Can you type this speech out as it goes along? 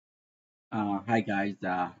Hi guys,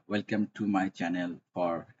 welcome to my channel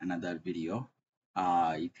for another video.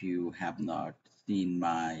 If you have not seen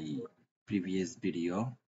my previous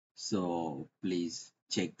video, so please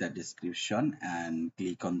check the description and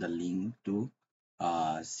click on the link to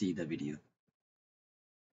see the video.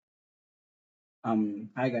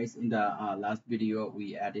 Hi guys, in the last video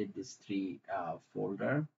we added this three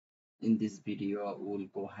folder. In this video, we'll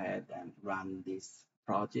go ahead and run this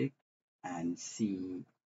project and see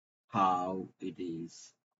how it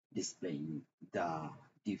is displaying the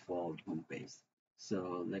default homepage.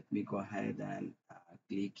 So let me go ahead and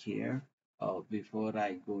click here. Before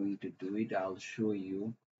I going to do it, I'll show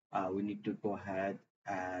you. We need to go ahead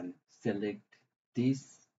and select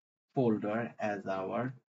this folder as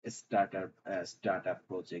our startup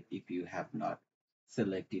project if you have not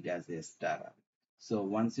selected as a startup. So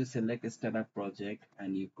once you select a startup project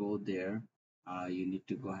and you go there, you need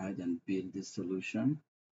to go ahead and build this solution.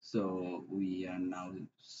 So we are now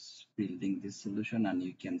building this solution, and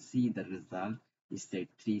you can see the result is that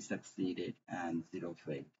 3 succeeded and 0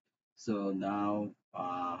 failed. So now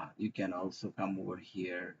you can also come over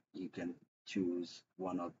here. You can choose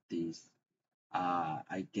one of these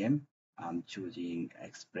item. I'm choosing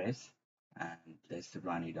Express, and let's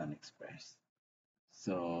run it on Express.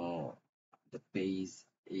 So the page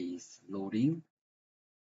is loading,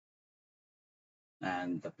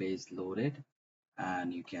 and the page loaded,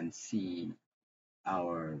 and you can see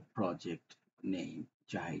our project name,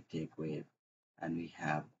 Jai Tech Web, and we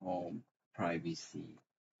have home, privacy,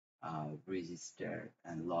 register,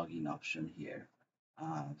 and login option here.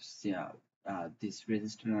 This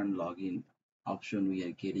register and login option, we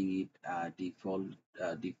are getting it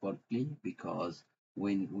defaultly because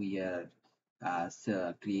when we are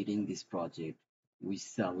creating this project, we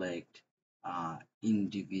select uh,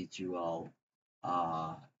 individual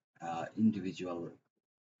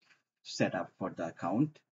setup for the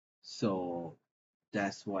account. So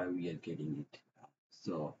that's why we are getting it.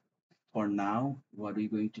 So for now, what we're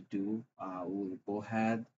going to do, we'll go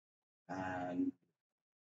ahead and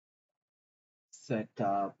set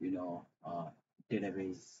up,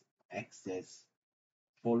 database access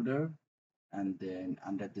folder, and then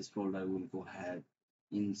under this folder, we'll go ahead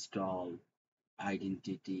install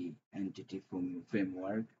identity entity from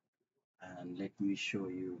framework, and let me show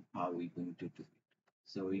you how we're going to do it.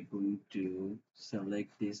 So we're going to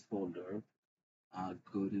select this folder,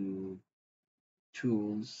 go to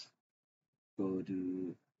tools, go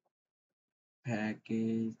to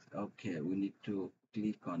package. Okay, we need to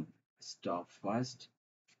click on stop first.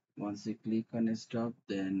 Once you click on stop,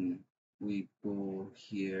 then we go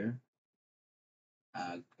here,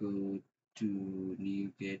 go to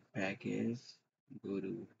new get package, go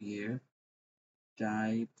to here,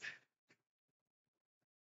 type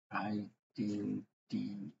identity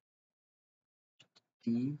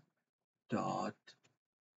dot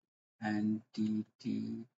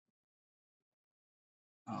entity.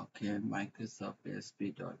 Okay, Microsoft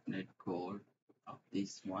ASP.NET Core of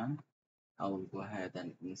this one. I will go ahead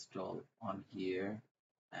and install on here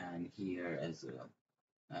and here as well.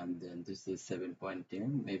 And then this is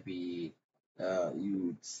 7.10. Maybe you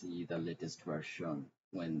would see the latest version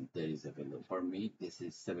when there is available. For me, this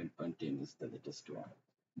is 7.10 is the latest one.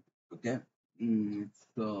 Okay.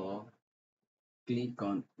 So click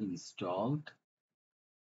on installed,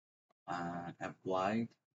 applied,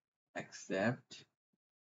 accept,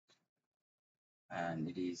 and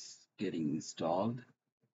it is getting installed.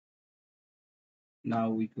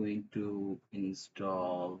 Now we're going to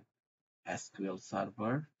install SQL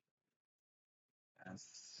Server.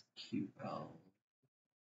 SQL.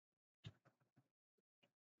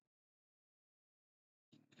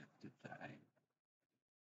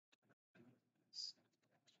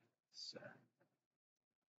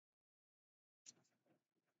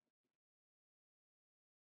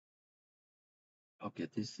 Okay,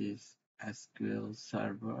 this is SQL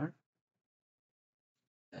Server.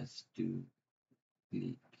 Let's do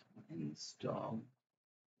click install.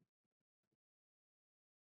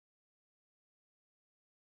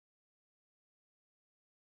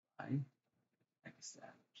 I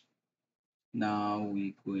accept. Now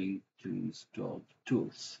we're going to install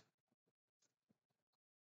tools.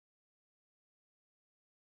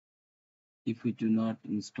 If we do not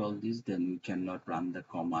install this, then we cannot run the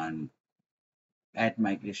command add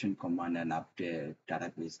migration command and update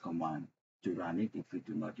database command to run it. If we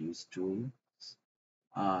do not use tools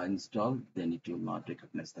install, then it will not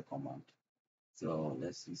recognize the command. So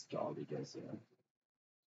let's install it as well.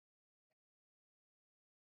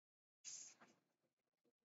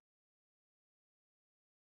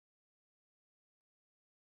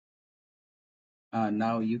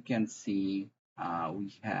 Now you can see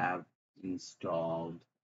we have installed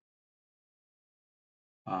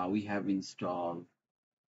we have installed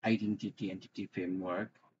entity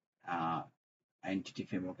framework, uh, entity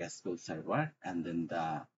framework SQL Server, and then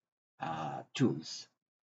the tools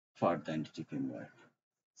for the entity framework.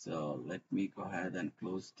 So let me go ahead and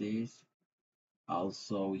close this.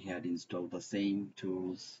 Also, we had installed the same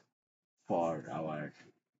tools for our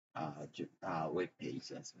web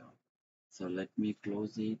page as well. So let me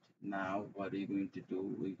close it. Now, what we're going to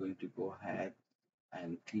do, we're going to go ahead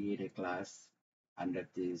and create a class under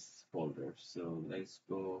this folder. So let's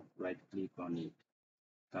go right click on it,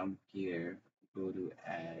 come here, go to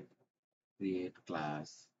add, create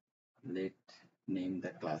class. Let name the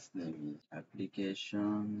class name is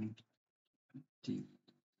application t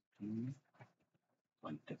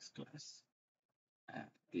context class.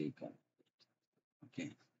 Click on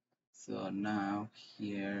okay. So now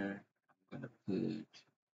here I'm gonna put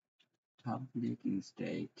public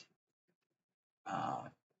instead, uh,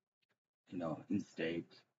 instead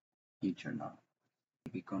internal.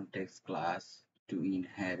 The context class to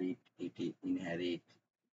inherit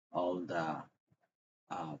all the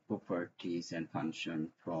properties and function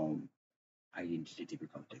from identity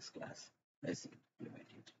DB context class. Let's implement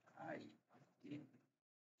it.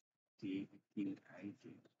 Identity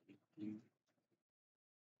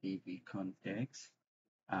DB context.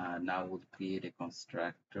 Now we'll create a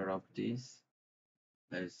constructor of this.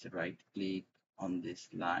 Let's right click on this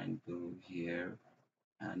line, go here,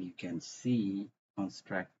 and you can see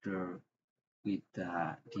constructor with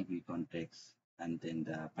the DB context and then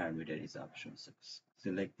the parameters options.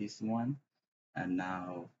 Select this one, and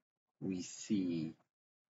now we see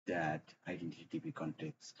that identity DB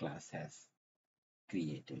context class has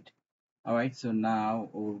created. All right, so now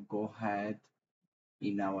we'll go ahead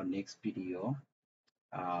in our next video.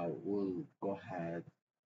 We'll go ahead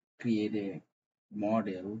create a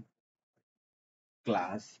model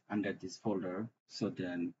class under this folder, so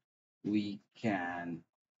then we can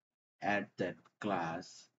add that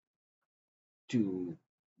class to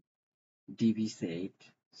DB set,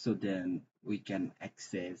 so then we can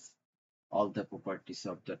access all the properties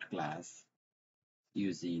of that class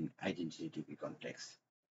using identity DB context.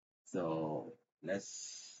 So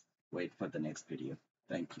let's wait for the next video.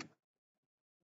 Thank you.